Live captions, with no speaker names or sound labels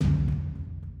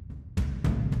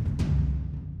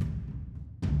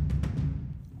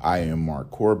I am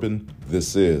Mark Corbin.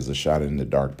 This is a Shot in the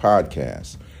Dark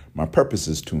podcast. My purpose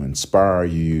is to inspire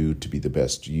you to be the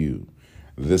best you.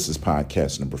 This is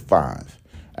podcast number 5.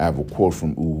 I have a quote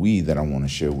from Uwe that I want to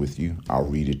share with you. I'll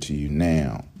read it to you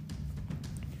now.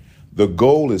 The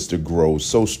goal is to grow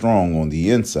so strong on the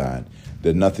inside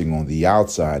that nothing on the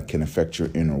outside can affect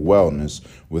your inner wellness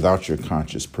without your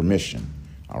conscious permission.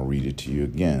 I'll read it to you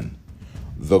again.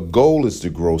 The goal is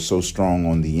to grow so strong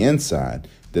on the inside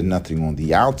that nothing on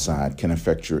the outside can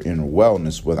affect your inner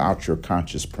wellness without your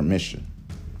conscious permission.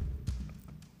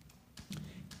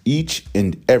 Each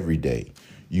and every day,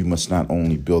 you must not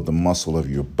only build the muscle of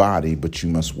your body, but you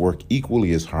must work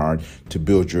equally as hard to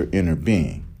build your inner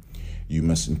being. You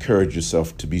must encourage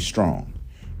yourself to be strong.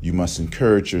 You must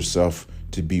encourage yourself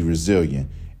to be resilient.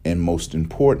 And most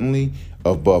importantly,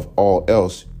 above all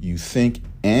else, you think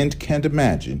and can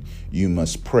imagine, you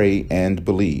must pray and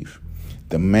believe.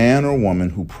 The man or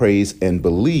woman who prays and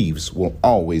believes will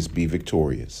always be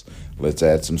victorious. Let's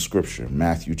add some scripture.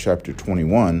 Matthew chapter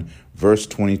 21, verse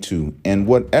 22. And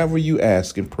whatever you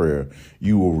ask in prayer,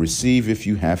 you will receive if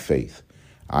you have faith.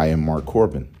 I am Mark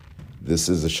Corbin. This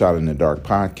is a Shot in the Dark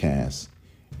podcast.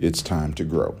 It's time to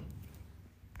grow.